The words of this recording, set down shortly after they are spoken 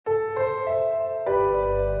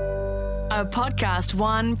A Podcast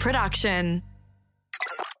One production.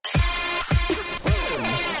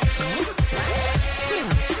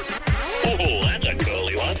 Oh, that's a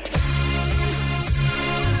curly one.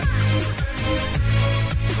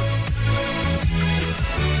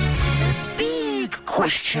 Big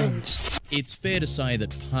questions. It's fair to say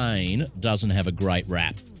that pain doesn't have a great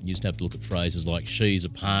rap. You used to have to look at phrases like, she's a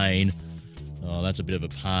pain, oh, that's a bit of a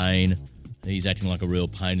pain, he's acting like a real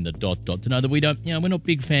pain in the ... to know that we're not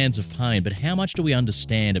big fans of pain, but how much do we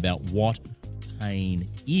understand about what pain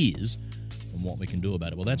is and what we can do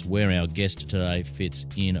about it? Well, that's where our guest today fits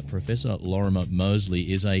in. Professor Lorimer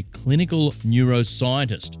Moseley is a clinical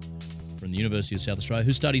neuroscientist from the University of South Australia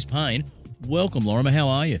who studies pain. Welcome, Lorimer. How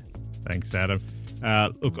are you? Thanks, Adam.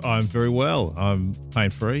 Look, I'm very well. I'm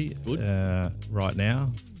pain-free right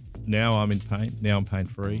now. Now I'm in pain. Now I'm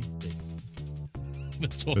pain-free.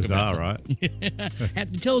 Bizarre, right?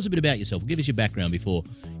 Tell us a bit about yourself. Give us your background before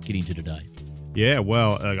getting to today. Yeah,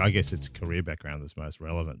 well, I guess it's career background that's most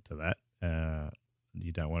relevant to that.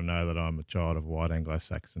 You don't want to know that I'm a child of a white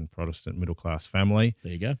Anglo-Saxon Protestant middle-class family.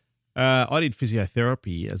 There you go. I did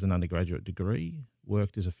physiotherapy as an undergraduate degree,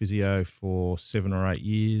 worked as a physio for 7 or 8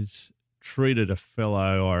 years, treated a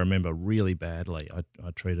fellow I remember really badly. I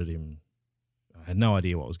treated him, I had no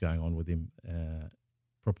idea what was going on with him,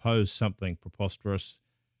 proposed something preposterous,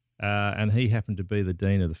 and he happened to be the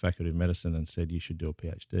dean of the Faculty of Medicine and said, you should do a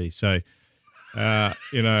PhD. So,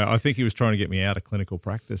 I think he was trying to get me out of clinical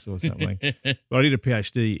practice or something. But I did a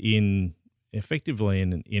PhD effectively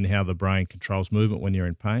in how the brain controls movement when you're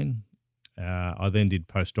in pain. I then did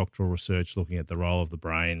postdoctoral research looking at the role of the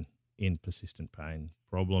brain in persistent pain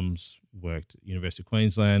problems, worked at University of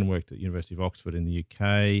Queensland, worked at University of Oxford in the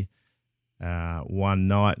UK. One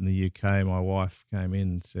night in the UK, my wife came in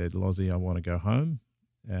and said, Lozzie, I want to go home.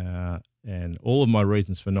 And all of my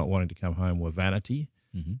reasons for not wanting to come home were vanity,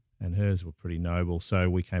 and hers were pretty noble. So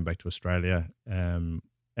we came back to Australia, and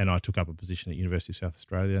I took up a position at University of South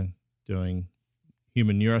Australia doing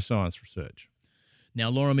human neuroscience research. Now,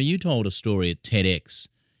 Lorimer, you told a story at TEDx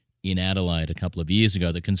in Adelaide a couple of years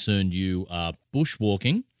ago that concerned you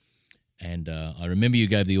bushwalking, and I remember you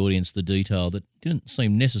gave the audience the detail that didn't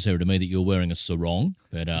seem necessary to me that you were wearing a sarong,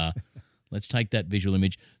 but let's take that visual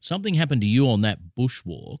image. Something happened to you on that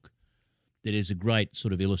bushwalk that is a great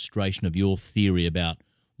sort of illustration of your theory about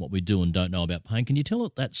what we do and don't know about pain. Can you tell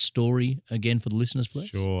that story again for the listeners, please?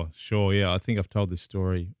 Sure. Yeah, I think I've told this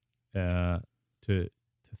story to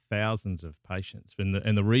thousands of patients.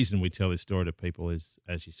 And the reason we tell this story to people is,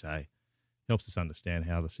 as you say, helps us understand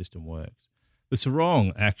how the system works. The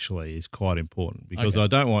sarong actually is quite important because I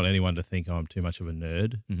don't want anyone to think I'm too much of a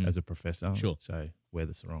nerd as a professor. Sure. So wear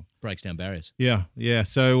the sarong. Breaks down barriers. Yeah.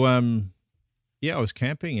 So I was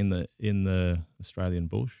camping in the Australian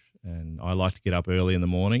bush, and I like to get up early in the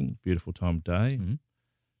morning, beautiful time of day,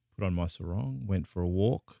 put on my sarong, went for a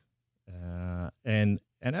walk, and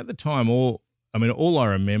at the time all I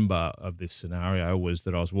remember of this scenario was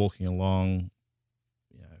that I was walking along,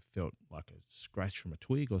 felt like a scratch from a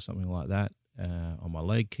twig or something like that on my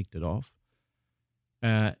leg, kicked it off.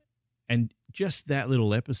 And just that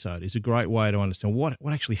little episode is a great way to understand what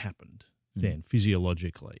actually happened then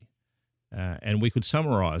physiologically. And we could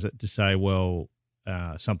summarize it to say, well,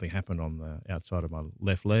 something happened on the outside of my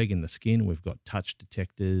left leg in the skin. We've got touch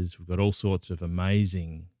detectors. We've got all sorts of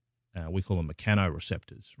amazing, we call them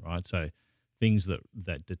mechanoreceptors, right? So things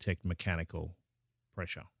that detect mechanical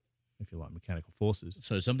pressure, if you like, mechanical forces.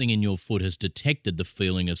 So something in your foot has detected the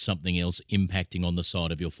feeling of something else impacting on the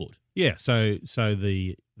side of your foot. Yeah, so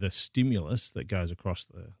the stimulus that goes across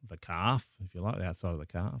the calf, if you like, the outside of the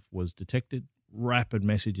calf, was detected. Rapid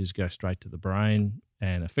messages go straight to the brain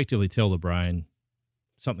and effectively tell the brain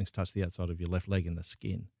something's touched the outside of your left leg in the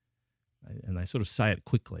skin. And they sort of say it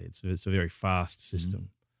quickly. It's a very fast system.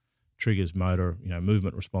 Triggers motor,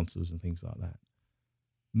 movement responses and things like that.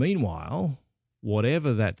 Meanwhile,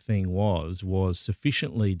 whatever that thing was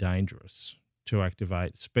sufficiently dangerous to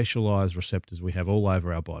activate specialized receptors we have all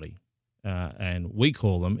over our body. And we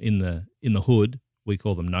call them, in the hood, we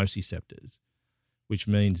call them nociceptors, which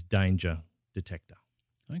means danger detector.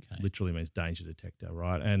 Okay. Literally means danger detector,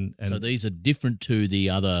 right? And so these are different to the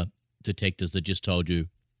other detectors that just told you,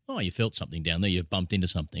 oh, you felt something down there, you've bumped into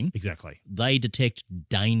something. Exactly. They detect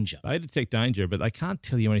danger. They detect danger, but they can't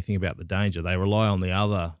tell you anything about the danger. They rely on the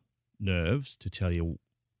other nerves to tell you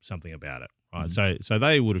something about it, right? So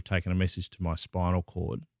they would have taken a message to my spinal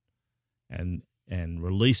cord and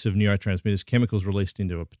release of neurotransmitters, chemicals released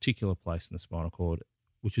into a particular place in the spinal cord,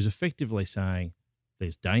 which is effectively saying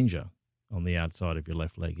there's danger on the outside of your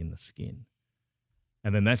left leg in the skin.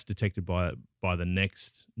 And then that's detected by the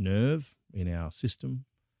next nerve in our system,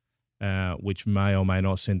 which may or may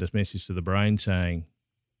not send a message to the brain saying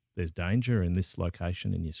there's danger in this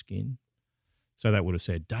location in your skin. So that would have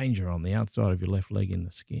said danger on the outside of your left leg in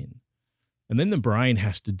the skin. And then the brain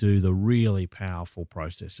has to do the really powerful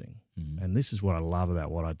processing. Mm-hmm. And this is what I love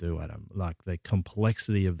about what I do, Adam. Like, the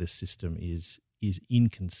complexity of this system is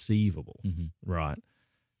inconceivable, right?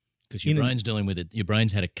 Because your brain's dealing with it. Your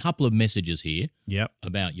brain's had a couple of messages here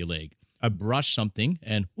about your leg. I brush something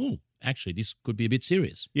and, actually, this could be a bit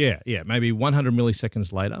serious. Yeah. Maybe 100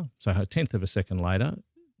 milliseconds later, so a tenth of a second later,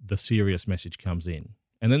 the serious message comes in.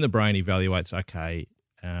 And then the brain evaluates, okay,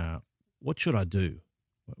 what should I do?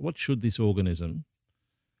 What should this organism,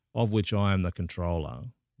 of which I am the controller,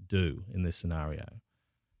 do in this scenario?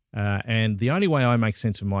 And the only way I make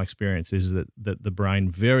sense of my experience is that the brain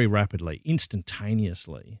very rapidly,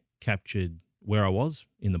 instantaneously captured where I was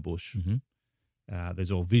in the bush. Mm-hmm.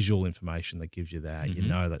 There's all visual information that gives you that. Mm-hmm. You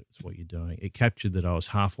know that's what you're doing. It captured that I was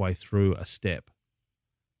halfway through a step.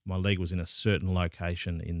 My leg was in a certain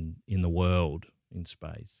location in the world, in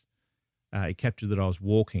space. It captured that I was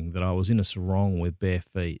walking, that I was in a sarong with bare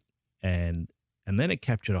feet, and then it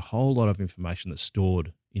captured a whole lot of information that's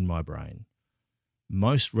stored in my brain.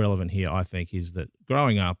 Most relevant here, I think, is that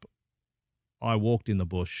growing up, I walked in the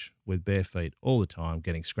bush with bare feet all the time,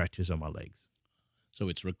 getting scratches on my legs. So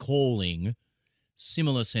it's recalling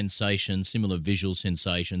similar sensations, similar visual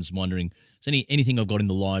sensations, wondering, is anything I've got in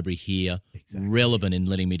the library here relevant in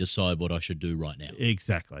letting me decide what I should do right now?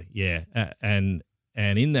 Exactly, yeah.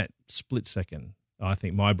 And in that split second, I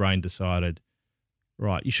think my brain decided,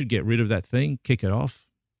 right, you should get rid of that thing, kick it off,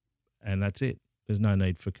 and that's it. There's no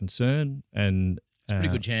need for concern. And it's a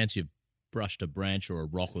pretty good chance you've brushed a branch or a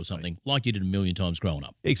rock or something like you did a million times growing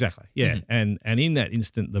up. Exactly, yeah. Mm-hmm. And in that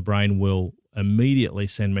instant, the brain will immediately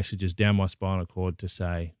send messages down my spinal cord to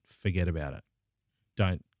say, forget about it.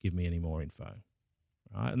 Don't give me any more info.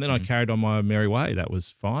 Right? And then I carried on my merry way. That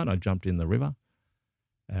was fine. I jumped in the river.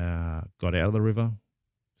 Got out of the river,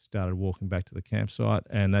 started walking back to the campsite,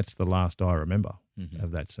 and that's the last I remember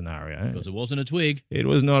of that scenario. Because it wasn't a twig. It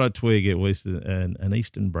was not a twig. It was an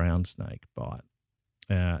eastern brown snake bite.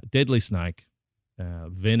 Deadly snake.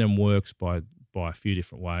 Venom works by a few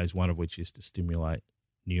different ways, one of which is to stimulate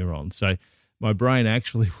neurons. So my brain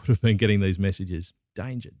actually would have been getting these messages,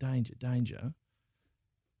 danger, danger, danger.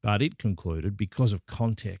 But it concluded, because of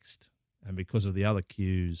context and because of the other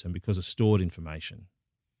cues and because of stored information,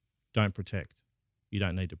 don't protect. You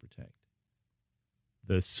don't need to protect.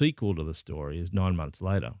 The sequel to the story is 9 months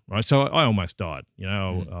later, right? So I almost died. You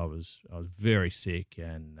know, I was very sick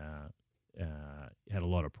and had a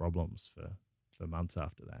lot of problems for months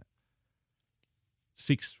after that.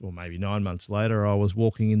 6 or maybe 9 months later, I was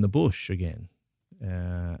walking in the bush again.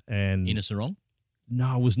 And in a sarong?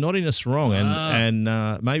 No, I was not in a sarong,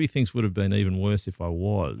 and maybe things would have been even worse if I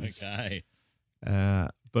was. Okay.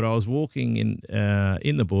 But I was walking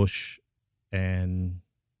in the bush, and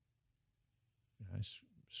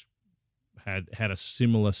had a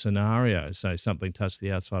similar scenario. So something touched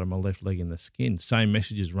the outside of my left leg in the skin. Same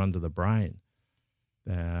messages run to the brain.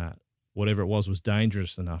 Whatever it was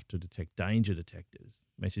dangerous enough to detect danger detectors.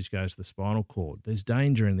 Message goes to the spinal cord. There's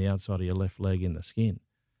danger in the outside of your left leg in the skin.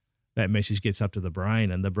 That message gets up to the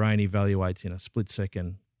brain, and the brain evaluates in a split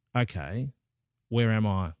second, okay, where am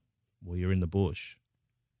I? Well, you're in the bush.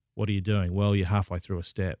 What are you doing? Well, you're halfway through a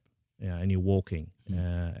step, and you're walking,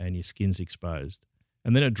 and your skin's exposed.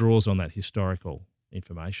 And then it draws on that historical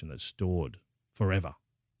information that's stored forever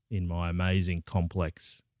in my amazing,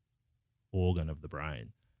 complex organ of the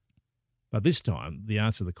brain. But this time, the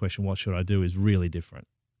answer to the question, what should I do, is really different.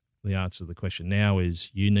 The answer to the question now is,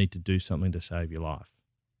 you need to do something to save your life.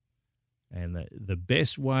 And the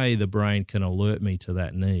best way the brain can alert me to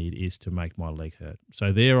that need is to make my leg hurt.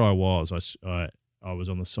 So there I was. I was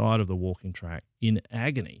on the side of the walking track in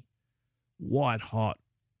agony, white hot,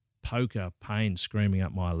 poker pain screaming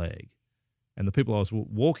up my leg. And the people I was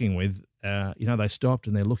walking with, they stopped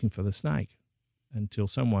and they're looking for the snake until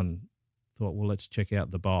someone thought, well, let's check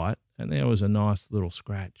out the bite. And there was a nice little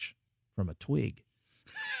scratch from a twig.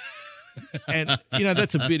 And,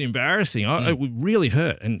 that's a bit embarrassing. It would really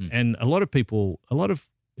hurt. And a lot of people, a lot of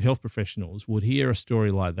health professionals would hear a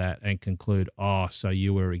story like that and conclude, oh, so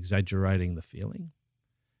you were exaggerating the feeling?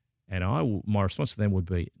 And my response to them would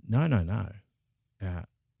be, no.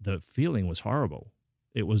 The feeling was horrible.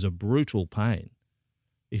 It was a brutal pain.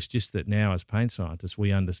 It's just that now as pain scientists,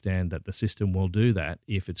 we understand that the system will do that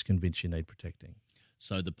if it's convinced you need protecting.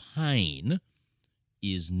 So the pain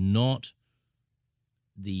is not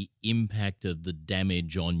the impact of the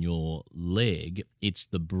damage on your leg, it's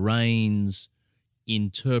the brain's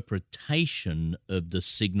interpretation of the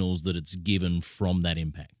signals that it's given from that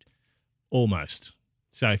impact. Almost.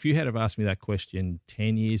 So if you had have asked me that question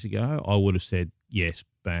 10 years ago, I would have said, yes,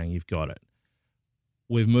 bang, you've got it.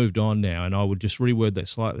 We've moved on now, and I would just reword that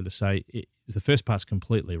slightly to say the first part's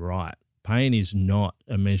completely right. Pain is not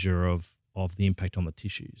a measure of the impact on the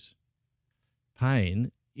tissues.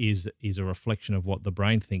 Pain is a reflection of what the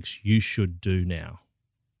brain thinks you should do now.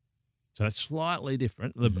 So it's slightly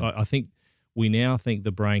different. I think we now think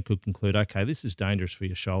the brain could conclude, okay, this is dangerous for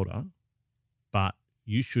your shoulder, but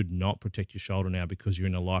you should not protect your shoulder now because you're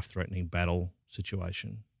in a life-threatening battle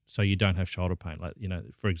situation. So you don't have shoulder pain. Like,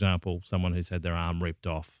 for example, someone who's had their arm ripped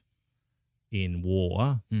off in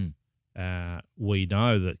war, we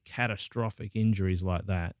know that catastrophic injuries like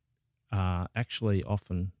that are actually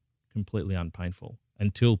often completely unpainful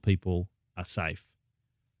until people are safe,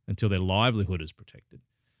 until their livelihood is protected.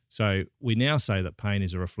 So we now say that pain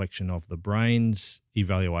is a reflection of the brain's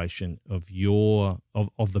evaluation of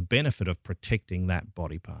of the benefit of protecting that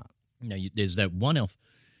body part. Now, there's that one-off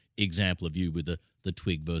example of you with the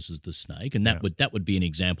twig versus the snake, and that would be an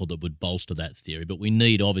example that would bolster that theory. But we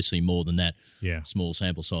need obviously more than that small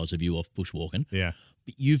sample size of you off bushwalking. Yeah.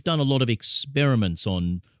 But you've done a lot of experiments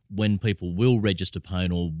on when people will register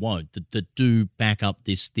pain or won't that do back up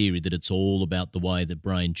this theory that it's all about the way the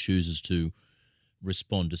brain chooses to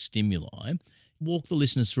respond to stimuli. Walk the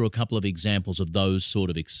listeners through a couple of examples of those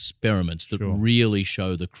sort of experiments that really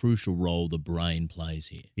show the crucial role the brain plays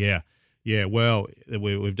here. Yeah. Well,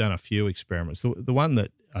 we've done a few experiments. The one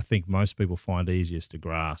that I think most people find easiest to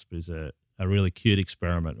grasp is a really cute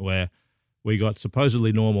experiment where we got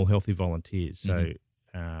supposedly normal, healthy volunteers. So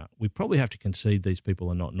we probably have to concede these people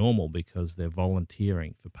are not normal because they're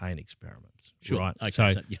volunteering for pain experiments. Sure. Right?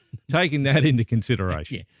 Okay, so taking that into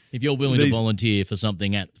consideration. If you're willing to volunteer for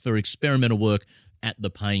something for experimental work at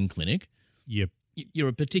the pain clinic, you're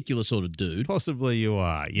a particular sort of dude. Possibly you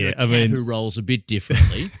are. You're a cat who rolls a bit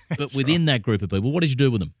differently. But within that group of people, what did you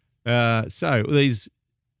do with them? So these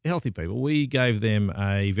healthy people, we gave them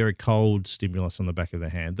a very cold stimulus on the back of their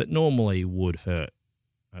hand that normally would hurt.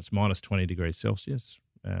 It's minus 20 degrees Celsius,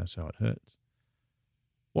 so it hurts.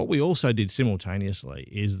 What we also did simultaneously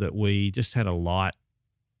is that we just had a light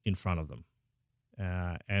in front of them.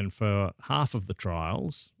 And for half of the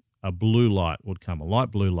trials, a blue light would come, a light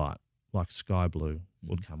blue light, like sky blue,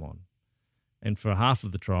 would come on. And for half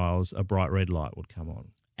of the trials, a bright red light would come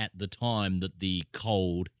on. At the time that the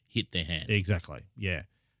cold hit their hand. Exactly, yeah.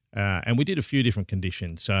 And we did a few different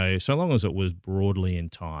conditions. So long as it was broadly in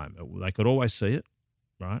time, they could always see it,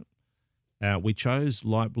 right? We chose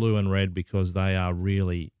light blue and red because they are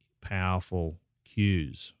really powerful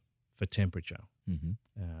cues for temperature.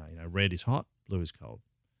 Red is hot, blue is cold.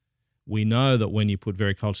 We know that when you put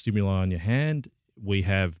very cold stimuli on your hand, we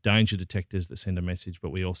have danger detectors that send a message, but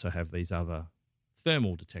we also have these other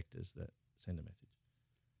thermal detectors that send a message.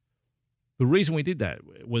 The reason we did that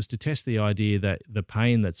was to test the idea that the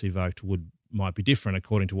pain that's evoked might be different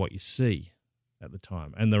according to what you see at the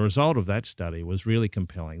time. And the result of that study was really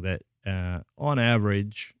compelling, that on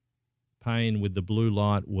average, pain with the blue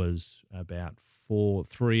light was about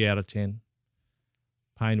 3 out of 10.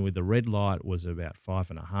 Pain with the red light was about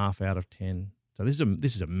 5.5 out of 10. So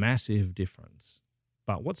this is a massive difference.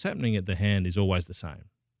 But what's happening at the hand is always the same.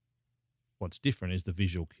 What's different is the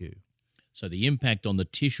visual cue. So the impact on the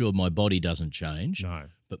tissue of my body doesn't change. No.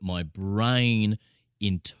 But my brain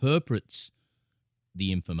interprets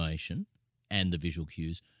the information and the visual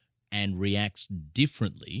cues and reacts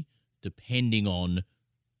differently depending on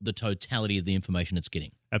the totality of the information it's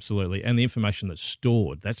getting. Absolutely. And the information that's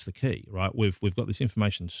stored, that's the key, right? We've got this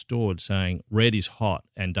information stored saying red is hot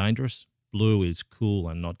and dangerous, blue is cool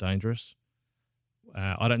and not dangerous.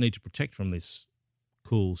 I don't need to protect from this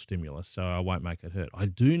cool stimulus, so I won't make it hurt. I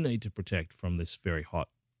do need to protect from this very hot,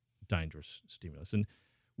 dangerous stimulus. And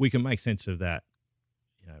we can make sense of that,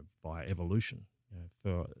 by evolution.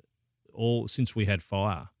 Since we had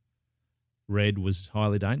fire, red was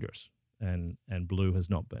highly dangerous and blue has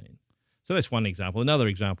not been. So that's one example. Another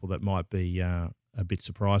example that might be a bit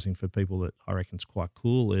surprising for people that I reckon is quite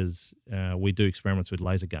cool is we do experiments with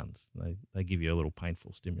laser guns. They give you a little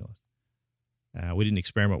painful stimulus. We did an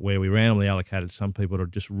experiment where we randomly allocated some people to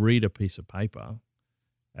just read a piece of paper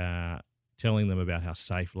telling them about how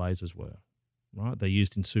safe lasers were. Right? They're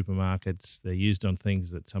used in supermarkets. They're used on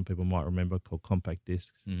things that some people might remember called compact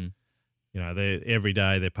discs. Mm-hmm. They're every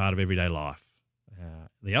day. They're part of everyday life.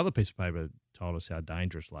 The other piece of paper told us how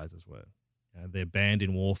dangerous lasers were. They're banned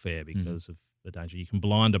in warfare because of the danger. You can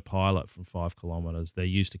blind a pilot from 5 kilometres. They're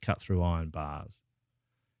used to cut through iron bars.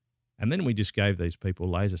 And then we just gave these people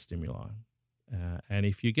laser stimuli. And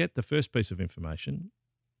if you get the first piece of information,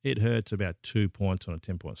 it hurts about 2 points on a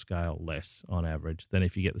 10-point scale less on average than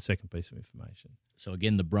if you get the second piece of information. So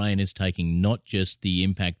again, the brain is taking not just the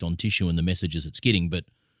impact on tissue and the messages it's getting, but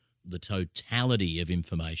the totality of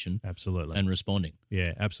information. Absolutely. And responding.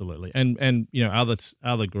 Yeah, absolutely. And you know,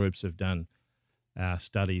 other groups have done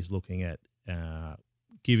studies looking at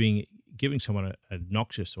giving someone a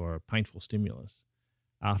noxious or a painful stimulus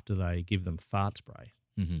after they give them fart spray.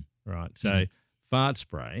 Mm-hmm. Right. So fart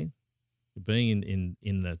spray, being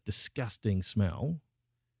in the disgusting smell,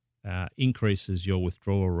 increases your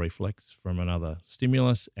withdrawal reflex from another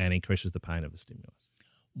stimulus and increases the pain of the stimulus.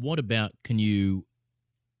 What about can you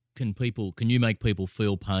make people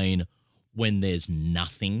feel pain when there's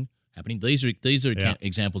nothing happening? These are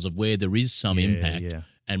examples of where there is some impact,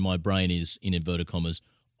 and my brain is, in inverted commas,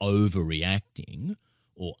 overreacting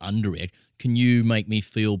or underreact. Can you make me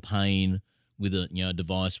feel pain with a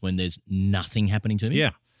device when there's nothing happening to me?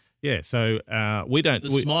 Yeah. So we don't. The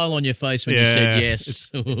smile on your face when you said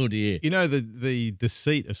yes. Oh dear. You know, the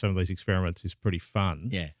deceit of some of these experiments is pretty fun.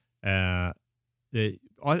 Yeah. I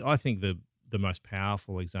think the most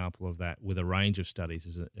powerful example of that with a range of studies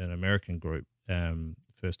is an American group.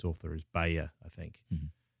 First author is Bayer, I think. Mm-hmm.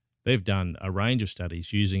 They've done a range of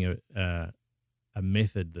studies using a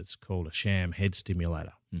method that's called a sham head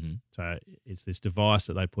stimulator. Mm-hmm. So it's this device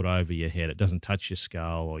that they put over your head. It doesn't touch your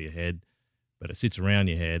skull or your head, but it sits around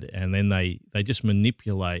your head, and then they just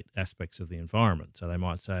manipulate aspects of the environment. So they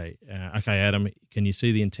might say, okay, Adam, can you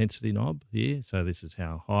see the intensity knob here? So this is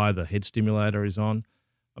how high the head stimulator is on.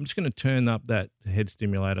 I'm just going to turn up that head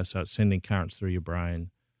stimulator so it's sending currents through your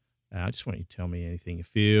brain. I just want you to tell me anything you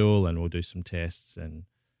feel, and we'll do some tests. And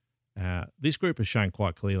this group has shown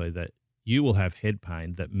quite clearly that you will have head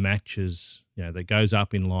pain that matches, that goes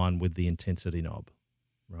up in line with the intensity knob,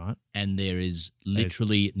 right? And there is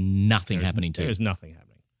literally nothing happening to you. There is nothing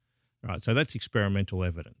happening, right? So that's experimental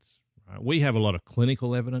evidence. Right? We have a lot of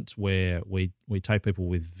clinical evidence where we take people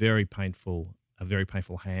with a very painful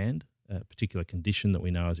hand, a particular condition that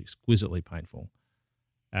we know is exquisitely painful.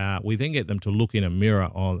 We then get them to look in a mirror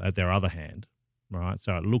at their other hand, right?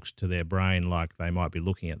 So it looks to their brain like they might be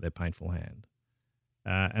looking at their painful hand.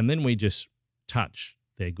 And then we just touch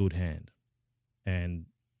their good hand, and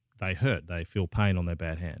they hurt. They feel pain on their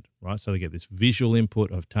bad hand, right? So they get this visual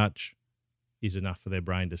input of touch is enough for their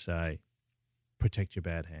brain to say, protect your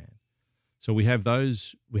bad hand. So we have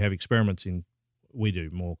experiments we do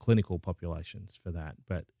more clinical populations for that.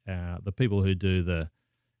 But the people who do the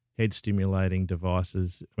head stimulating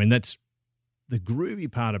devices, I mean, that's the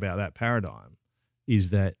groovy part about that paradigm is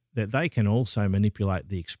that they can also manipulate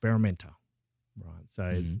the experimenter, right?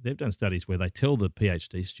 So they've done studies where they tell the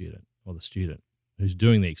PhD student or the student who's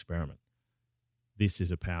doing the experiment, this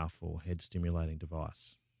is a powerful head stimulating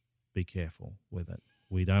device. Be careful with it.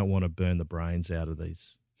 We don't want to burn the brains out of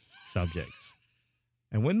these subjects.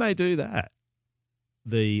 And when they do that,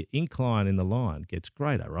 the incline in the line gets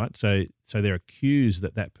greater, right? So there are cues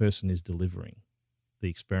that person is delivering, the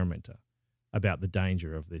experimenter, about the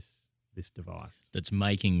danger of this device. That's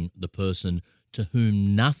making the person to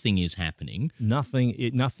whom nothing is happening.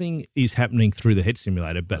 Nothing is happening through the head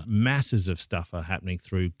stimulator, but masses of stuff are happening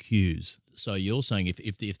through cues. So you're saying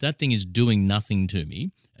if that thing is doing nothing to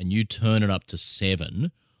me and you turn it up to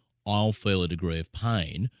 7, I'll feel a degree of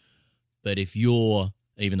pain. But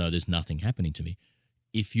even though there's nothing happening to me,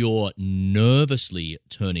 if you're nervously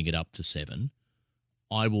turning it up to 7,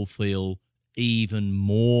 I will feel even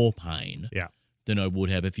more pain than I would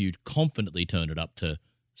have if you'd confidently turned it up to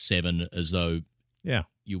 7 as though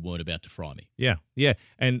you weren't about to fry me. Yeah.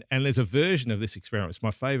 And there's a version of this experiment. It's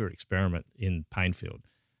my favourite experiment in Painfield,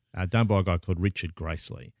 done by a guy called Richard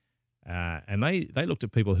Gracely. And they looked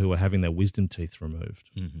at people who were having their wisdom teeth removed,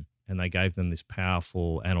 and they gave them this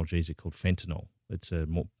powerful analgesic called fentanyl. It's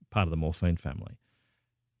part of the morphine family.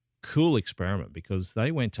 Cool experiment because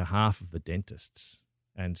they went to half of the dentists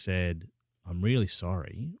and said, I'm really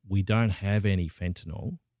sorry, we don't have any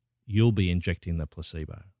fentanyl. You'll be injecting the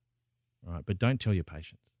placebo, right? But don't tell your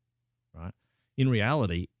patients, right? In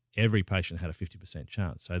reality, every patient had a 50%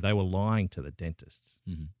 chance. So they were lying to the dentists,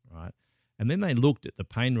 right? And then they looked at the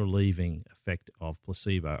pain-relieving effect of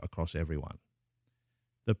placebo across everyone.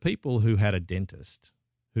 The people who had a dentist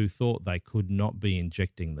who thought they could not be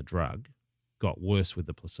injecting the drug got worse with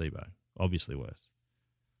the placebo, obviously worse.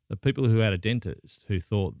 The people who had a dentist who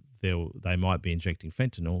thought they might be injecting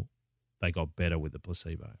fentanyl, they got better with the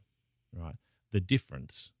placebo, right? The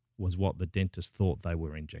difference was what the dentist thought they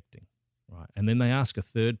were injecting, right? And then they ask a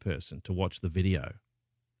third person to watch the video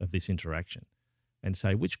of this interaction and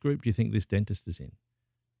say, which group do you think this dentist is in?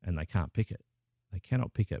 And they can't pick it. They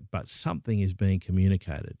cannot pick it, but something is being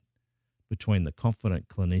communicated between the confident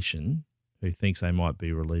clinician who thinks they might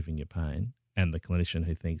be relieving your pain and the clinician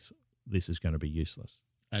who thinks this is going to be useless.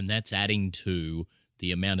 And that's adding to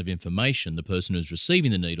the amount of information the person who's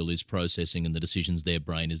receiving the needle is processing and the decisions their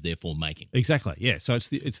brain is therefore making. Exactly, yeah. So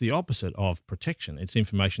it's the opposite of protection. It's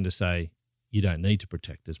information to say you don't need to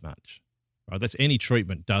protect as much. Right? That's any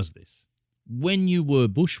treatment does this. When you were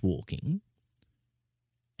bushwalking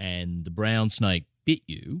and the brown snake bit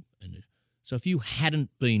you, and so if you hadn't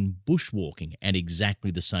been bushwalking and exactly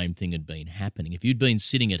the same thing had been happening, if you'd been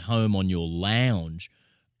sitting at home on your lounge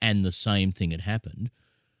and the same thing had happened,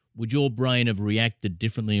 would your brain have reacted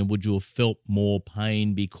differently and would you have felt more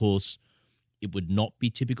pain because it would not be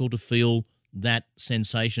typical to feel that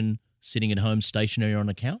sensation sitting at home stationary on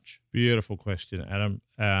a couch? Beautiful question, Adam.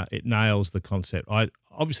 It nails the concept. I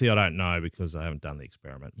don't know because I haven't done the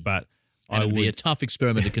experiment, but And it'd be a tough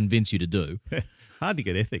experiment to convince you to do. Hard to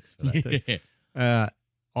get ethics for that. Too.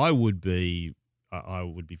 I would be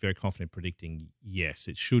very confident predicting yes,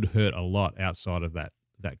 it should hurt a lot outside of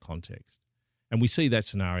that context. And we see that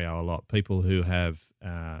scenario a lot. People who have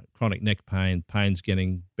chronic neck pain, pain's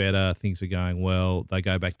getting better, things are going well, they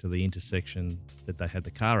go back to the intersection that they had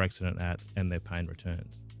the car accident at and their pain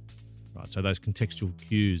returns. Right, so those contextual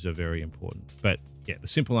cues are very important. But yeah, the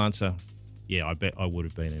simple answer, yeah, I bet I would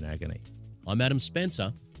have been in agony. I'm Adam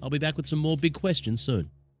Spencer. I'll be back with some more big questions soon.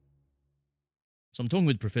 So I'm talking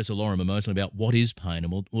with Professor Lorimer Moseley about what is pain,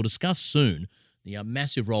 and we'll discuss soon the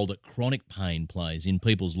massive role that chronic pain plays in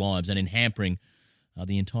people's lives and in hampering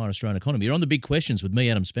the entire Australian economy. You're on the big questions with me,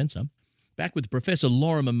 Adam Spencer. Back with Professor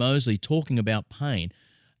Lorimer Moseley talking about pain.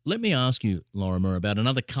 Let me ask you, Lorimer, about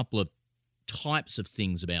another couple of types of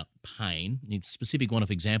things about pain, a specific one of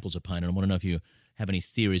examples of pain, and I want to know if you have any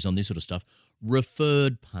theories on this sort of stuff.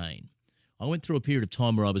 Referred pain. I went through a period of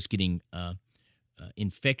time where I was getting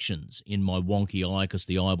infections in my wonky eye because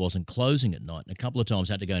the eye wasn't closing at night. And a couple of times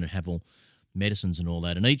I had to go and have all medicines and all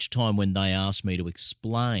that. And each time when they asked me to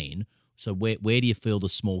explain, so where do you feel the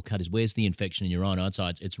small cut is? Where's the infection in your eye? And I'd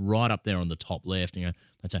say it's right up there on the top left. And,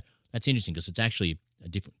 that's interesting because it's actually a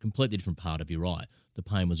completely different part of your eye. The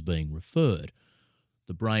pain was being referred.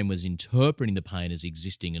 The brain was interpreting the pain as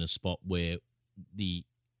existing in a spot where the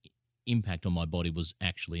impact on my body was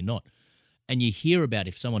actually not. And you hear about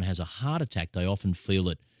if someone has a heart attack, they often feel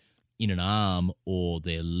it in an arm or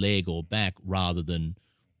their leg or back rather than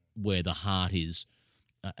where the heart is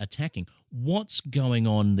attacking. What's going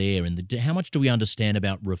on there, and how much do we understand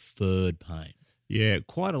about referred pain? Yeah,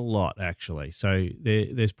 quite a lot, actually. So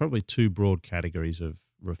there's probably two broad categories of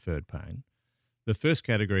referred pain. The first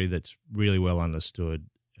category that's really well understood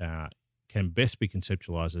can best be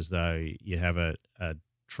conceptualised as though you have a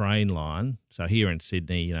train line. So here in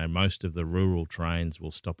Sydney, most of the rural trains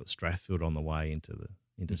will stop at Strathfield on the way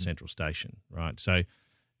into Central Station, right? So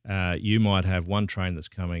you might have one train that's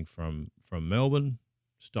coming from Melbourne,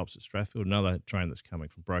 stops at Strathfield, another train that's coming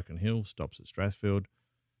from Broken Hill, stops at Strathfield,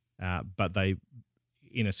 but they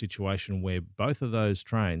in a situation where both of those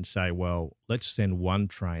trains say, well, let's send one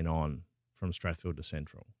train on from Strathfield to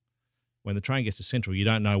Central. When the train gets to Central, you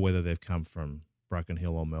don't know whether they've come from Broken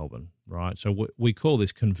Hill or Melbourne, right? So we call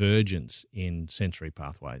this convergence in sensory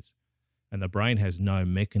pathways. And the brain has no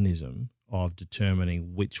mechanism of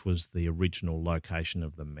determining which was the original location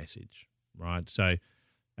of the message, right? So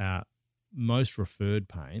most referred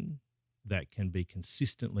pain that can be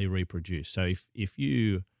consistently reproduced. So if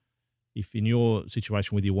in your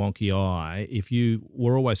situation with your wonky eye, if you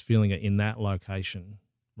were always feeling it in that location,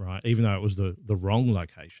 right, even though it was the wrong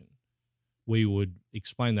location, we would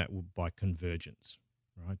explain that by convergence,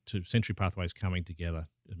 right, to sensory pathways coming together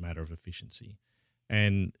as a matter of efficiency.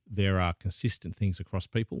 And there are consistent things across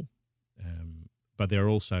people, but there are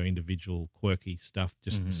also individual quirky stuff,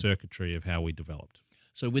 just the circuitry of how we developed.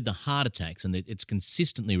 So with the heart attacks, and it's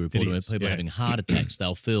consistently reported when people are having heart attacks,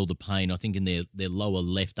 they'll feel the pain, I think, in their lower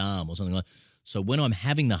left arm or something like that. So when I'm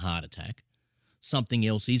having the heart attack, something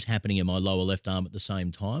else is happening in my lower left arm at the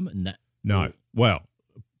same time? And that well,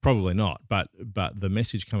 probably not. But the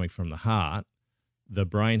message coming from the heart, the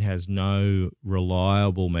brain has no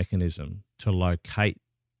reliable mechanism to locate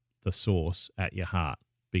the source at your heart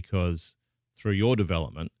because through your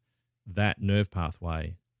development, that nerve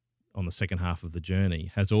pathway on the second half of the journey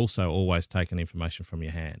has also always taken information from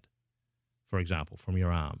your hand, for example, from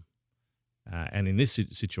your arm. And in this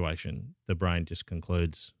situation, the brain just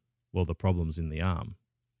concludes, well, the problem's in the arm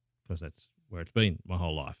because that's where it's been my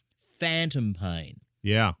whole life. Phantom pain.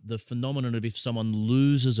 Yeah. The phenomenon of if someone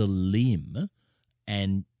loses a limb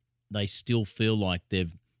and they still feel like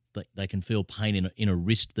they can feel pain in a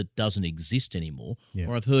wrist that doesn't exist anymore. Yeah.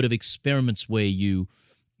 Or I've heard of experiments where you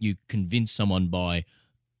convince someone by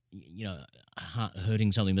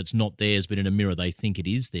hurting something that's not theirs, but in a mirror they think it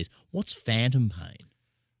is theirs. What's phantom pain?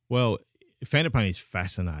 Well, phantom pain is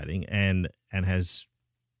fascinating and has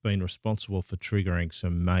been responsible for triggering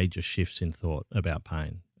some major shifts in thought about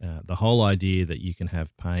pain. The whole idea that you can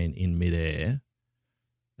have pain in midair,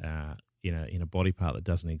 in a body part that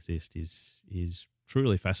doesn't exist, is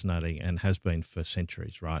truly fascinating and has been for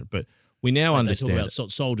centuries, right? But we now understand. They talk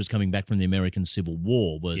about soldiers coming back from the American Civil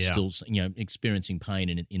War were Yeah. still, experiencing pain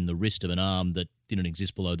in the wrist of an arm that didn't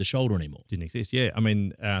exist below the shoulder anymore. Didn't exist. Yeah, I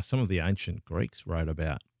mean, some of the ancient Greeks wrote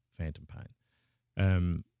about phantom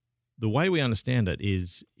pain. The way we understand it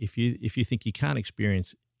is if you think you can't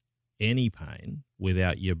experience any pain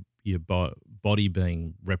without your body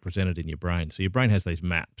being represented in your brain. So your brain has these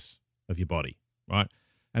maps of your body, right?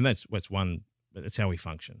 And that's how we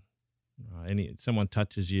function. Right? Someone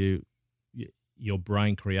touches you, your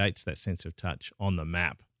brain creates that sense of touch on the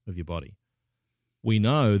map of your body. We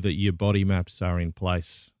know that your body maps are in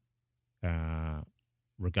place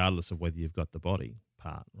regardless of whether you've got the body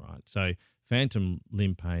part, right? So phantom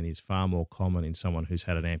limb pain is far more common in someone who's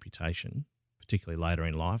had an amputation, particularly later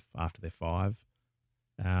in life after they're 5,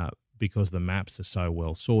 because the maps are so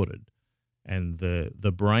well sorted. And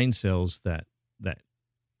the brain cells that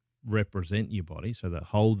represent your body, so that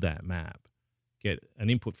hold that map, get an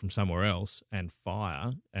input from somewhere else and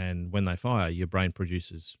fire. And when they fire, your brain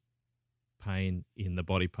produces pain in the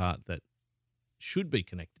body part that should be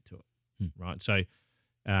connected to it, right? So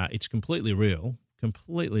it's completely real,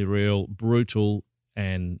 brutal,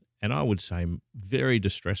 and I would say very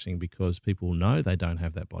distressing because people know they don't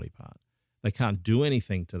have that body part. They can't do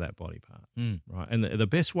anything to that body part, right? And the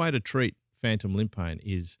best way to treat phantom limb pain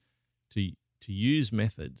is to use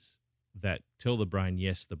methods that tell the brain,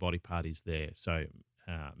 yes, the body part is there. So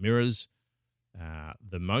mirrors,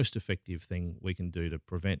 the most effective thing we can do to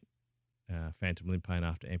prevent phantom limb pain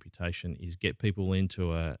after amputation is get people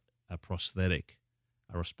into a prosthetic,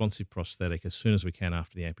 a responsive prosthetic as soon as we can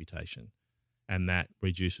after the amputation. And that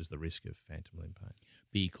reduces the risk of phantom limb pain.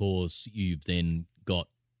 Because you've then got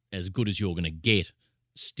as good as you're going to get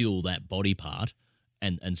still that body part.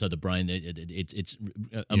 And so the brain, it's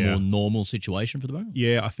a more normal situation for the brain?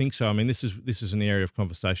 Yeah, I think so. I mean, this is an area of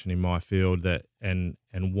conversation in my field that, and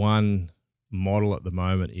one model at the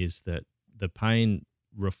moment is that the pain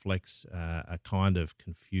reflects a kind of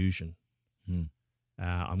confusion.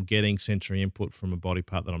 I'm getting sensory input from a body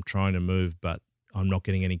part that I'm trying to move, but I'm not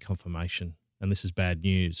getting any confirmation, and this is bad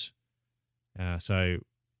news. So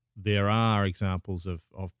there are examples of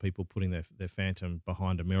people putting their phantom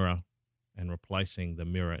behind a mirror and replacing the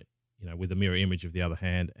mirror, with a mirror image of the other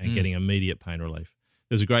hand and getting immediate pain relief.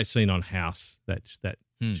 There's a great scene on House that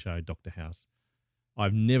showed Dr. House.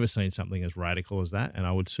 I've never seen something as radical as that, and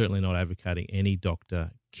I would certainly not advocating any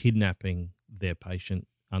doctor kidnapping their patient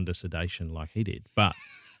under sedation like he did. But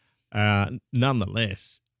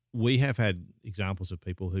nonetheless, we have had examples of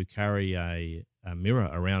people who carry a mirror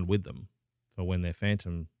around with them for when their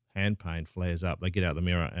phantom hand pain flares up. They get out the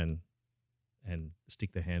mirror and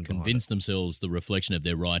stick their hand behind convince themselves the reflection of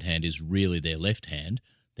their right hand is really their left hand.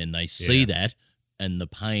 Then they see that, and the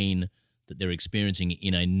pain that they're experiencing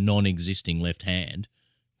in a non-existing left hand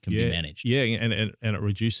can be managed. Yeah, and it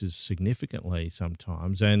reduces significantly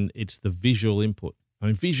sometimes, and it's the visual input. I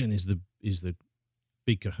mean, vision is the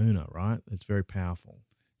big kahuna, right? It's very powerful.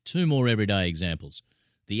 2 more everyday examples.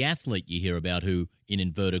 The athlete you hear about who, in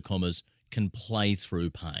inverted commas, can play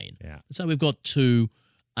through pain. Yeah. So we've got 2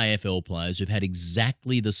 AFL players who've had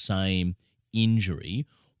exactly the same injury.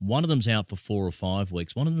 One of them's out for 4 or 5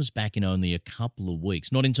 weeks. One of them's back in only a couple of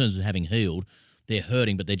weeks. Not in terms of having healed. They're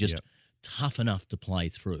hurting, but they're just tough enough to play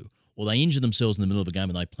through. Or they injure themselves in the middle of a game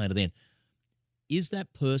and they play to the end.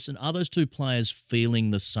 Are those 2 players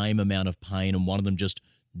feeling the same amount of pain and one of them just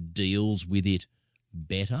deals with it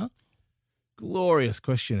better? Glorious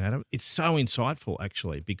question, Adam. It's so insightful,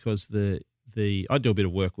 actually, because I do a bit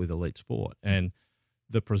of work with elite sport, and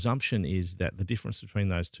the presumption is that the difference between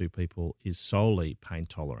those 2 people is solely pain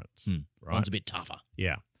tolerance. Right? One's a bit tougher.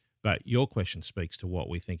 Yeah. But your question speaks to what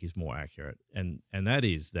we think is more accurate, and that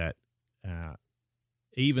is that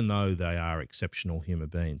even though they are exceptional human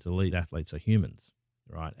beings, elite athletes are humans,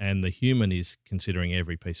 right? And the human is considering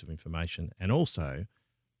every piece of information, and also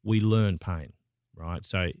we learn pain, right?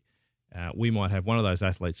 So we might have one of those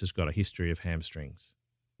athletes that's got a history of hamstrings,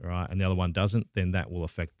 right, and the other one doesn't, then that will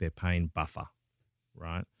affect their pain buffer.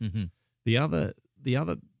 Right. Mm-hmm. The other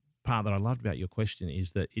part that I loved about your question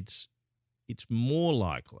is that it's more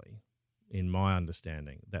likely, in my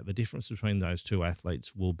understanding, that the difference between those 2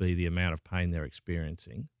 athletes will be the amount of pain they're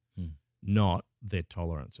experiencing, not their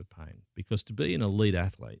tolerance of pain. Because to be an elite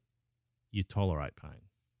athlete, you tolerate pain.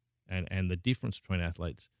 And the difference between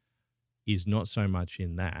athletes is not so much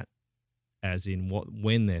in that as in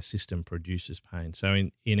when their system produces pain. So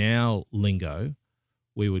in our lingo,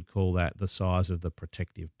 we would call that the size of the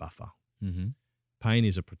protective buffer. Mm-hmm. Pain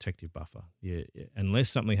is a protective buffer. Unless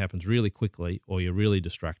something happens really quickly or you're really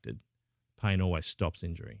distracted, pain always stops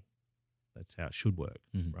injury. That's how it should work,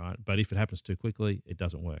 right? But if it happens too quickly, it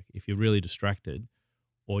doesn't work. If you're really distracted,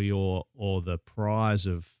 or the prize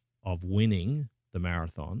of winning the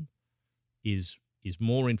marathon is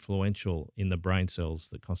more influential in the brain cells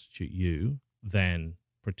that constitute you than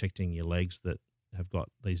protecting your legs that have got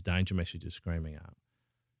these danger messages screaming out,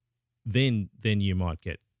 then you might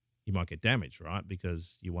get damaged, right?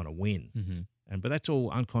 Because you want to win, but that's all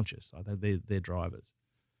unconscious. They're drivers.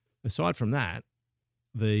 Aside from that,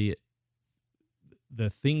 the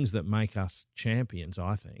things that make us champions,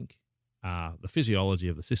 I think, are the physiology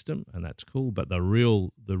of the system, and that's cool. But the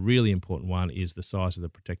really important one is the size of the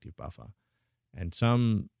protective buffer. And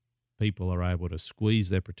some people are able to squeeze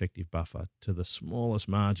their protective buffer to the smallest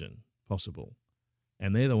margin possible,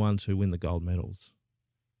 and they're the ones who win the gold medals,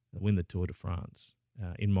 win the Tour de France.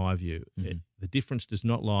 In my view, the difference does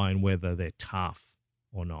not lie in whether they're tough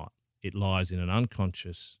or not. It lies in an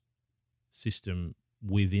unconscious system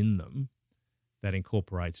within them that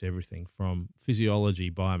incorporates everything from physiology,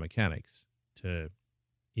 biomechanics, to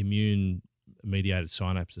immune-mediated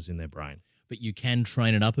synapses in their brain. But you can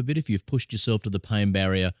train it up a bit if you've pushed yourself to the pain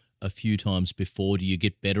barrier a few times before. Do you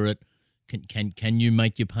get better at? Can you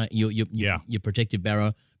make your protective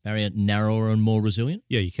barrier narrower and more resilient?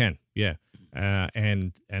 Yeah, you can. Yeah,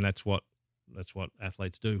 and that's what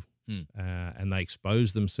athletes do, and they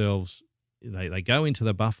expose themselves. They go into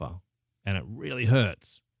the buffer, and it really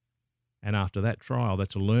hurts. And after that trial,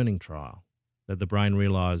 that's a learning trial that the brain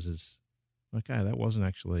realizes, okay, that wasn't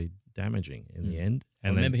actually damaging in the end.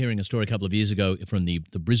 And I remember hearing a story a couple of years ago from the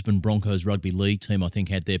Brisbane Broncos rugby league team, I think,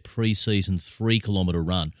 had their pre-season 3-kilometre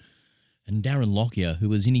run. And Darren Lockyer, who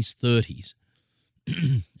was in his 30s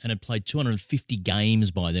and had played 250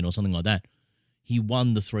 games by then or something like that, he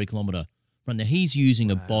won the 3-kilometre run. Now, he's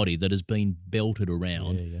using a body that has been belted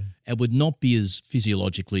around and would not be as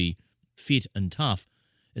physiologically fit and tough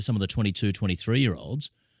as some of the 22, 23-year-olds,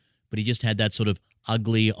 but he just had that sort of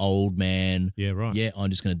ugly old man. Yeah, right. Yeah, I'm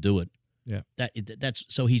just going to do it. Yeah, that's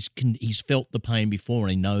so he's felt the pain before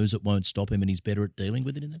and he knows it won't stop him and he's better at dealing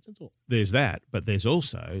with it in that sense. There's that, but there's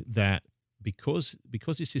also that because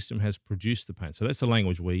his system has produced the pain. So that's the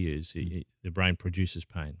language we use. The brain produces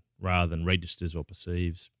pain rather than registers or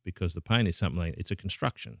perceives, because the pain is something. It's a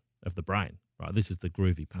construction of the brain. Right. This is the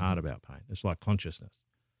groovy part about pain. It's like consciousness.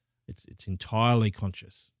 It's entirely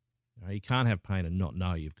conscious. You can't have pain and not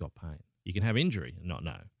know you've got pain. You can have injury and not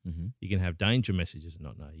know. You can have danger messages and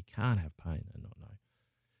not know. You can't have pain and not know.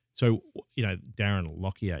 So, Darren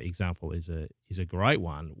Lockyer example is a great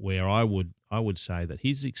one where I would say that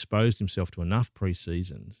he's exposed himself to enough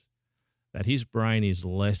pre-seasons that his brain is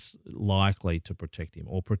less likely to protect him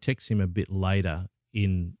or protects him a bit later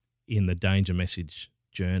in the danger message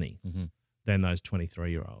journey than those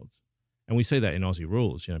 23-year-olds. And we see that in Aussie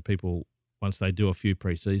rules. People, once they do a few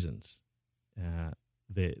pre-seasons,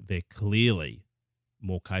 they're clearly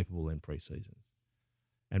more capable in pre-seasons.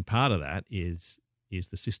 And part of that is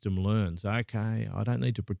the system learns, okay, I don't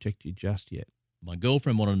need to protect you just yet. My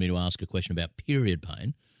girlfriend wanted me to ask a question about period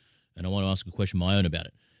pain, and I want to ask a question of my own about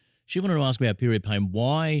it. She wanted to ask about period pain,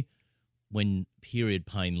 why when period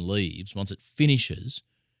pain leaves, once it finishes,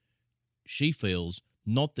 she feels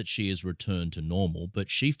not that she has returned to normal, but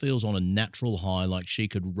she feels on a natural high like she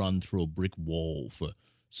could run through a brick wall for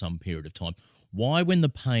some period of time. Why, when the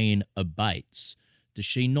pain abates, does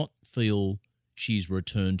she not feel she's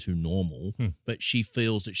returned to normal, but she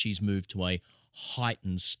feels that she's moved to a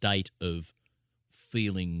heightened state of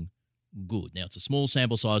feeling good? Now, it's a small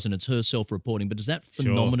sample size and it's her self-reporting, but does that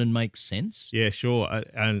phenomenon make sense? Yeah, sure.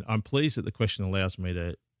 And I'm pleased that the question allows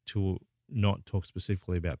me to not talk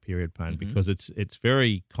specifically about period pain because it's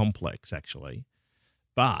very complex, actually.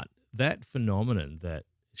 But that phenomenon that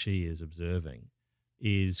she is observing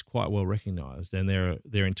is quite well recognised, and there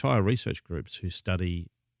are entire research groups who study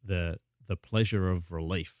the pleasure of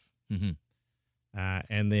relief.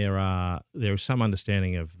 And there is some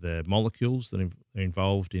understanding of the molecules that are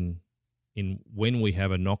involved in when we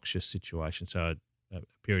have a noxious situation. So a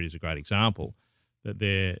period is a great example, that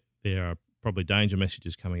there are probably danger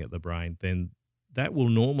messages coming at the brain, then that will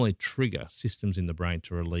normally trigger systems in the brain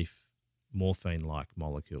to release morphine-like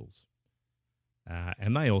molecules.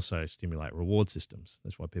 And they also stimulate reward systems.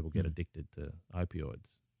 That's why people get addicted to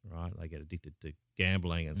opioids, right? They get addicted to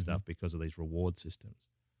gambling and stuff because of these reward systems.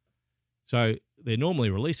 So they're normally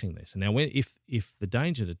releasing this. And now if the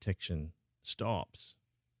danger detection stops,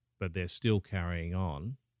 but they're still carrying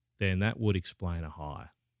on, then that would explain a high,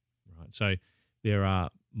 right? So there are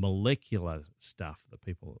molecular stuff that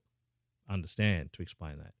people understand to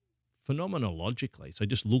explain that. Phenomenologically, so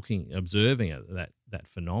just observing that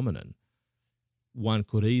phenomenon, one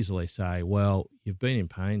could easily say, well, you've been in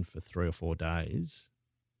pain for 3 or 4 days.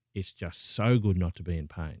 It's just so good not to be in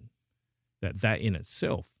pain that in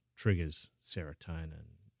itself triggers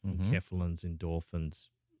serotonin, enkephalins, endorphins.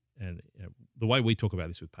 And the way we talk about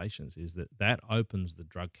this with patients is that opens the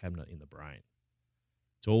drug cabinet in the brain.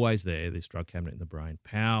 It's always there, this drug cabinet in the brain,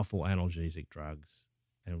 powerful analgesic drugs.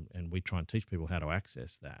 And we try and teach people how to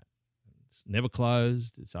access that. It's never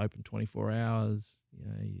closed. It's open 24 hours.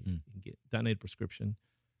 You don't need a prescription.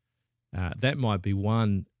 That might be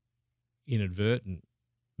one inadvertent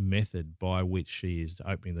method by which she is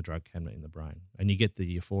opening the drug cabinet in the brain, and you get the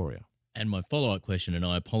euphoria. And my follow-up question, and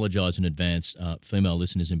I apologise in advance, female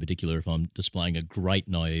listeners in particular, if I'm displaying a great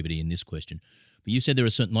naivety in this question, but you said there are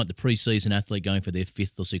certain, like the pre-season athlete going for their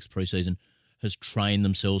 5th or 6th pre-season has trained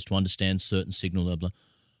themselves to understand certain signal, blah, blah.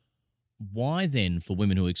 Why then, for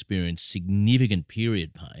women who experience significant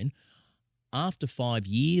period pain, after 5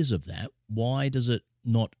 years of that, why does it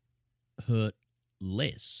not hurt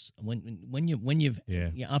less? When you've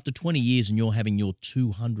after 20 years and you're having your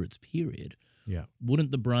 200th period,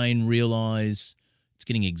 wouldn't the brain realise it's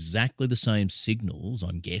getting exactly the same signals?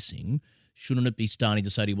 I'm guessing. Shouldn't it be starting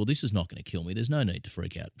to say to you, well, this is not going to kill me. There's no need to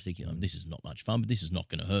freak out. Particularly, this is not much fun, but this is not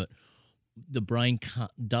going to hurt. The brain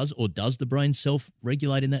does the brain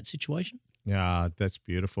self-regulate in that situation? Yeah, that's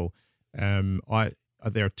beautiful. There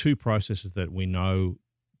are 2 processes that we know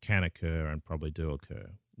can occur and probably do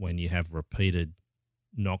occur when you have repeated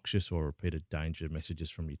noxious or repeated danger messages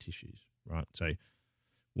from your tissues, right? So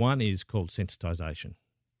one is called sensitization.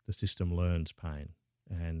 The system learns pain,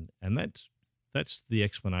 and that's the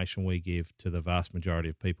explanation we give to the vast majority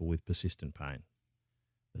of people with persistent pain.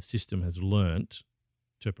 The system has learnt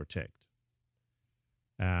to protect.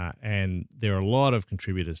 And there are a lot of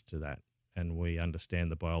contributors to that, and we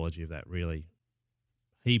understand the biology of that really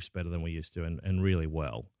heaps better than we used to, and really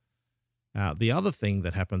well. The other thing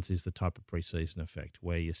that happens is the type of pre-season effect,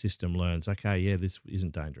 where your system learns, okay, yeah, this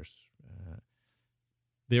isn't dangerous.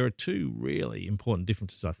 There are 2 really important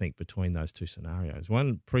differences, I think, between those 2 scenarios.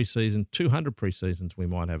 One, pre-season, 200 pre-seasons, we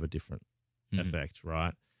might have a different effect,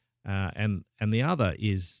 right? And the other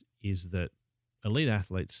is that elite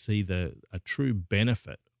athletes see a true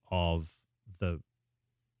benefit of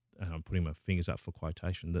and I'm putting my fingers up for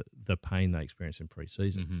quotation, the pain they experience in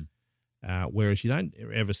pre-season. Whereas you don't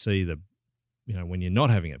ever see when you're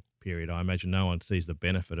not having a period, I imagine no one sees the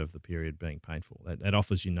benefit of the period being painful. That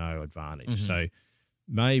offers you no advantage. So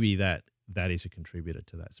maybe that is a contributor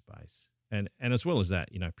to that space. And as well as that,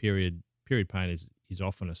 period pain is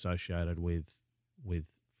often associated with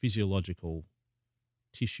physiological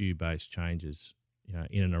tissue-based changes,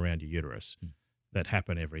 in and around your uterus that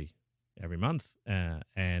happen every month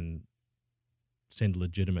and send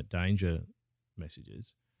legitimate danger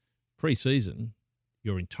messages. Pre-season,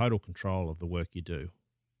 you're in total control of the work you do,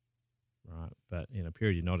 right? But in a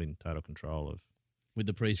period, you're not in total control of. With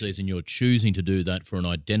the pre-season, you're choosing to do that for an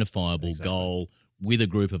identifiable goal with a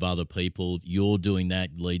group of other people. You're doing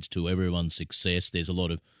that leads to everyone's success. There's a lot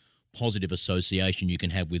of positive association you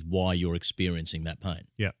can have with why you're experiencing that pain.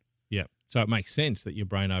 Yeah. So it makes sense that your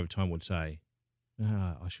brain over time would say,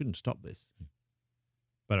 I shouldn't stop this.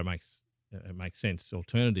 But it makes sense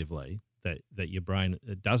alternatively that your brain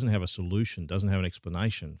doesn't have a solution, doesn't have an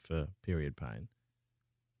explanation for period pain.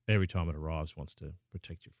 Every time it arrives, wants to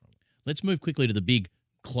protect you from it. Let's move quickly to the big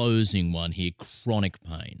closing one here, chronic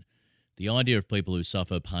pain. The idea of people who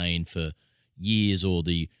suffer pain for years or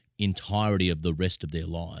the entirety of the rest of their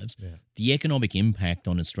lives. The economic impact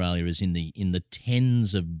on Australia is in the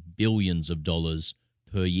tens of billions of dollars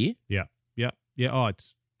per year. Yeah. Oh,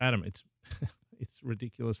 it's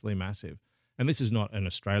ridiculously massive, and this is not an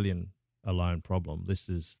Australian alone problem. This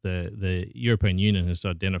is the European Union has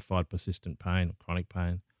identified persistent pain or chronic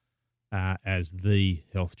pain as the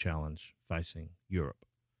health challenge facing Europe.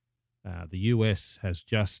 The US has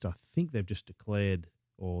I think they've just declared,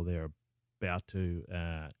 or they're about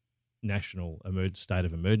to, national state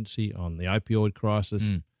of emergency on the opioid crisis.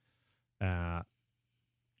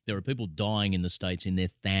 There are people dying in the States in their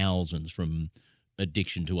thousands from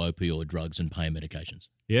addiction to opioid drugs and pain medications.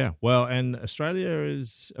 Yeah, well, and Australia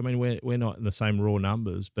is, we're not in the same raw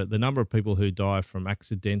numbers, but the number of people who die from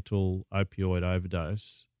accidental opioid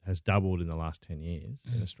overdose has doubled in the last 10 years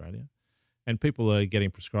in Australia. And people are getting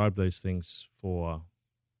prescribed these things for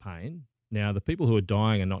pain Now, the people who are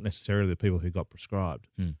dying are not necessarily the people who got prescribed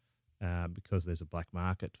Hmm. because there's a black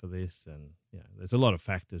market for this, and there's a lot of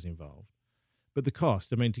factors involved. But the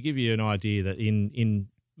cost, I mean, to give you an idea that in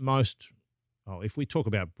most, if we talk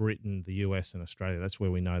about Britain, the US and Australia, that's where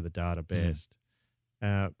we know the data best.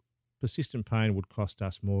 Persistent pain would cost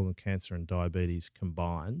us more than cancer and diabetes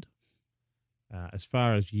combined. As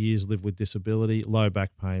far as years lived with disability, low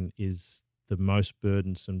back pain is the most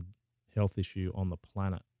burdensome health issue on the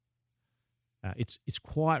planet. It's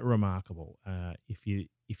quite remarkable if you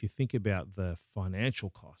think about the financial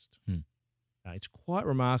cost. It's quite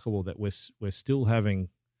remarkable that we're still having,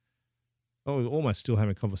 almost still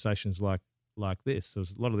having conversations like this.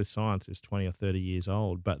 There's a lot of this science is 20 or 30 years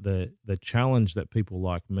old, but the challenge that people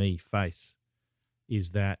like me face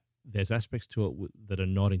is that there's aspects to it that are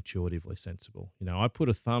not intuitively sensible. I put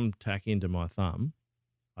a thumbtack into my thumb.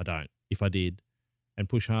 I don't. If I did, and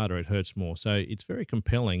push harder, it hurts more. So it's very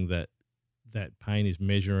compelling that pain is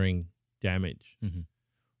measuring damage. Mm-hmm.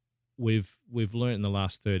 We've learned in the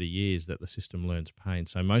last 30 years that the system learns pain.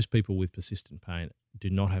 So most people with persistent pain do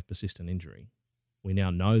not have persistent injury. We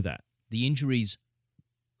now know that. The injury's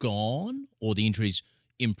gone, or the injury's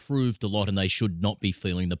improved a lot and they should not be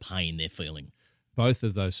feeling the pain they're feeling? Both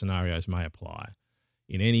of those scenarios may apply.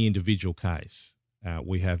 In any individual case,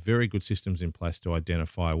 we have very good systems in place to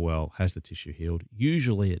identify, well, has the tissue healed?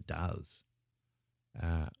 Usually it does.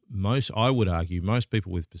 I would argue most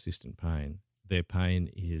people with persistent pain, their pain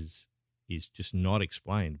is just not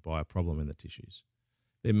explained by a problem in the tissues.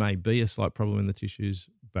 There may be a slight problem in the tissues,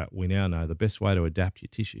 but we now know the best way to adapt your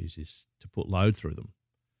tissues is to put load through them,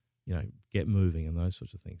 get moving and those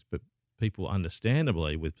sorts of things. But people,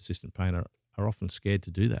 understandably, with persistent pain are often scared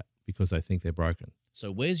to do that because they think they're broken.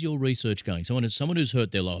 So where's your research going? Someone who's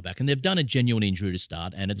hurt their lower back, and they've done a genuine injury to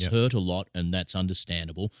start, and it's hurt a lot, and that's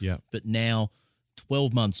understandable. Yeah. But now,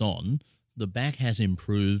 12 months on, the back has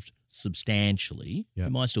improved substantially. Yeah.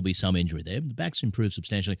 There might still be some injury there, but the back's improved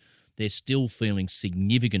substantially. They're still feeling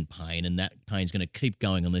significant pain, and that pain's going to keep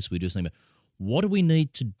going unless we do something. But what do we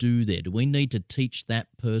need to do there? Do we need to teach that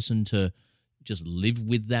person to just live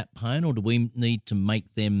with that pain, or do we need to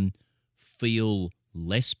make them feel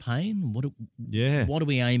less pain? What are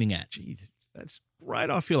we aiming at? Jeez, that's great.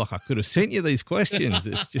 I feel like I could have sent you these questions.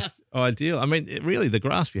 It's just ideal. I mean, really, the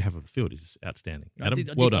grasp you have of the field is outstanding. Adam,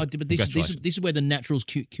 well done. But this is where the natural's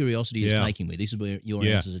curiosity is taking me. This is where your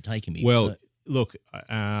answers are taking me. Well, look,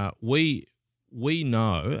 we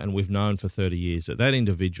know, and we've known for 30 years, that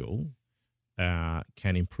individual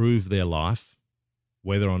can improve their life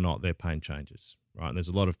whether or not their pain changes, right? And there's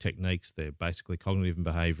a lot of techniques. They're basically cognitive and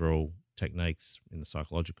behavioral techniques in the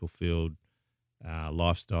psychological field,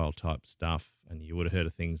 lifestyle type stuff, and you would have heard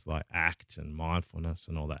of things like ACT and mindfulness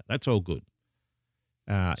and all that. That's all good.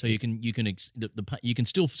 So you can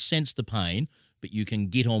still sense the pain, but you can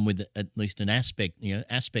get on with at least an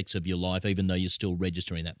aspects of your life, even though you're still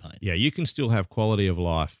registering that pain. Yeah, you can still have quality of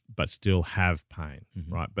life, but still have pain,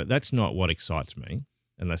 right? But that's not what excites me,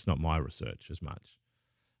 and that's not my research as much.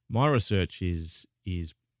 My research is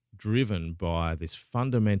driven by this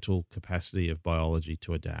fundamental capacity of biology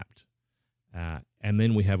to adapt. And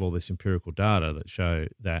then we have all this empirical data that show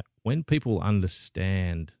that when people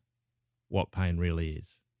understand what pain really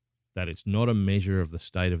is, that it's not a measure of the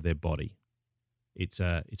state of their body, it's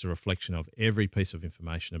a reflection of every piece of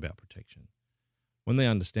information about protection. When they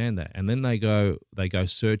understand that, and then they go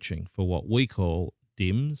searching for what we call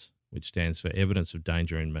DIMS, which stands for evidence of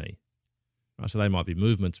danger in me. Right? So they might be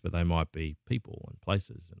movements, but they might be people and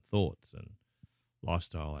places and thoughts and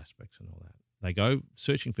lifestyle aspects and all that. They go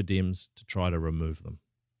searching for DIMS to try to remove them,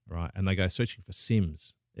 right? And they go searching for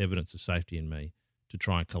SIMS, evidence of safety in me, to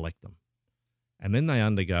try and collect them. And then they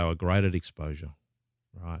undergo a graded exposure,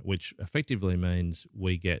 right? Which effectively means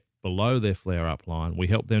we get below their flare-up line. We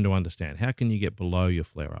help them to understand, how can you get below your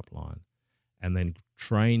flare-up line? And then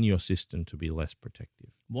train your system to be less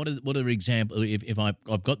protective. What are examples? If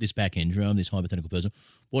I've got this back injury, I'm this hypothetical person,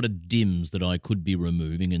 what are DIMS that I could be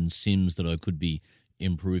removing and SIMS that I could be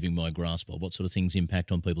improving my grasp of? What sort of things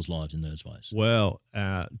impact on people's lives in those ways? Well,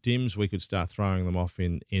 DIMS, we could start throwing them off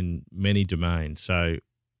in many domains. So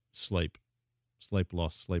sleep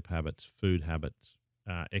loss, sleep habits, food habits,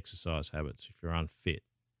 exercise habits, if you're unfit,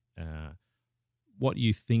 what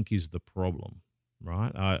you think is the problem,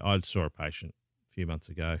 right? I saw a patient a few months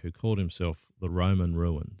ago who called himself the Roman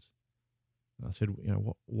Ruins. And I said,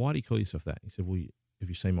 why do you call yourself that? He said, well, have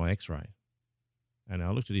you seen my x-ray? And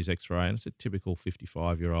I looked at his x-ray, and it's a typical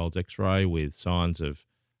 55-year-old's x-ray with signs of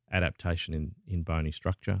adaptation in bony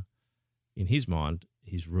structure. In his mind,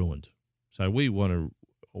 he's ruined. So we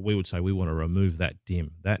would say we want to remove that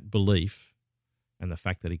DIM, that belief And the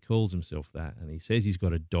fact that he calls himself that and he says he's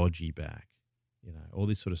got a dodgy back, all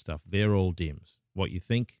this sort of stuff, they're all DIMS. What you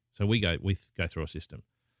think, so we go through a system.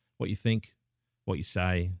 What you think, what you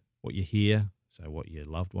say, what you hear, so what your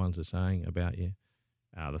loved ones are saying about you,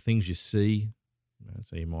 the things you see,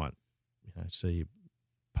 so you might see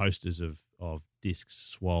posters of discs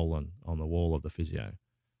swollen on the wall of the physio.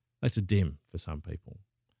 That's a DIM for some people.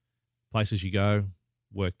 Places you go,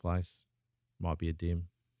 workplace, might be a DIM.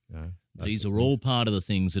 These are all part of the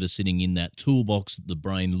things that are sitting in that toolbox that the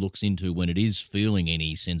brain looks into when it is feeling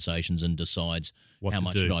any sensations and decides how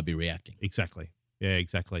much should I be reacting. Exactly. Yeah,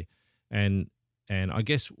 exactly. And I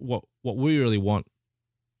guess what we really want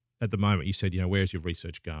at the moment, you said, where's your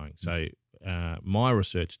research going? So my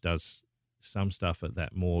research does some stuff at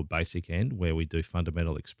that more basic end where we do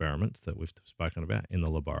fundamental experiments that we've spoken about in the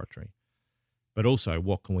laboratory. But also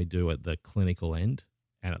what can we do at the clinical end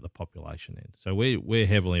and at the population end. So we're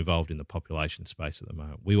heavily involved in the population space at the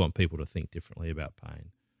moment. We want people to think differently about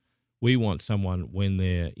pain. We want someone, when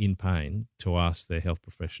they're in pain, to ask their health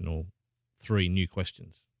professional 3 new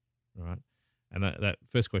questions, right? And that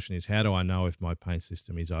first question is, how do I know if my pain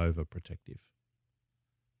system is overprotective?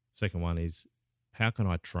 Second one is, how can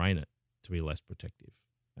I train it to be less protective?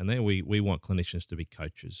 And then we want clinicians to be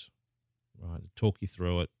coaches, right? Talk you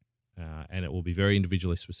through it, and it will be very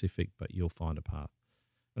individually specific, but you'll find a path.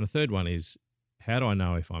 And the third one is, how do I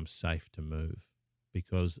know if I'm safe to move?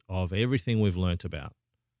 Because of everything we've learnt about,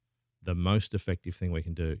 the most effective thing we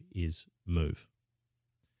can do is move.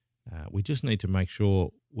 We just need to make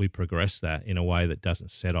sure we progress that in a way that doesn't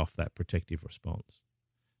set off that protective response.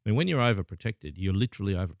 I mean, when you're overprotected, you're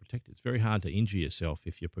literally overprotected. It's very hard to injure yourself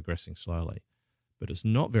if you're progressing slowly, but it's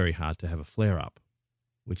not very hard to have a flare-up,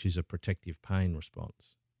 which is a protective pain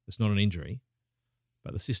response. It's not an injury,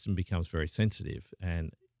 but the system becomes very sensitive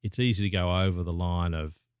and it's easy to go over the line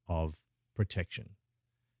of protection.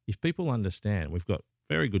 If people understand, we've got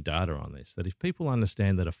very good data on this, that if people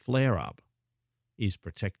understand that a flare-up is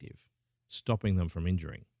protective, stopping them from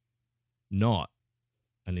injuring, not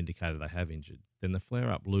an indicator they have injured, then the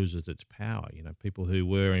flare-up loses its power. People who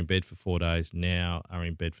were in bed for 4 days now are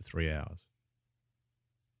in bed for 3 hours.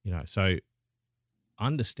 So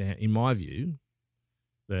understand, in my view,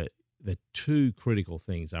 that the 2 critical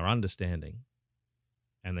things are understanding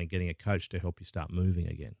and then getting a coach to help you start moving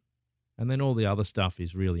again. And then all the other stuff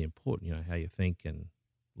is really important, how you think and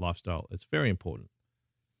lifestyle. It's very important.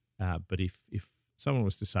 But if someone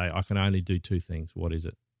was to say, I can only do 2 things, what is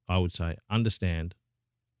it? I would say understand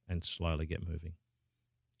and slowly get moving.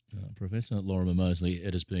 Professor Lorimer Moseley,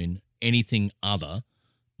 it has been anything other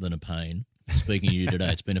than a pain speaking to you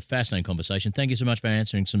today. It's been a fascinating conversation. Thank you so much for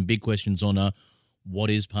answering some big questions on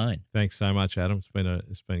what is pain. Thanks so much, Adam.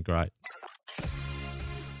 It's been great.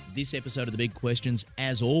 This episode of The Big Questions,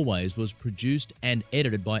 as always, was produced and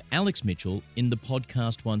edited by Alex Mitchell in the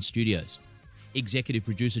Podcast One studios. Executive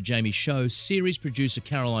producer Jamie Show, series producer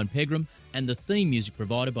Caroline Pegram, and the theme music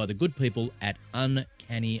provided by the good people at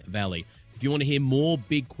Uncanny Valley. If you want to hear more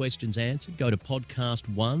big questions answered, go to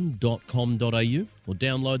podcastone.com.au or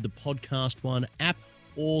download the Podcast One app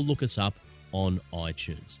or look us up on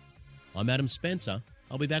iTunes. I'm Adam Spencer.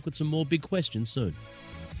 I'll be back with some more big questions soon.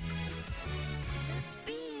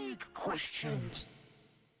 Big questions.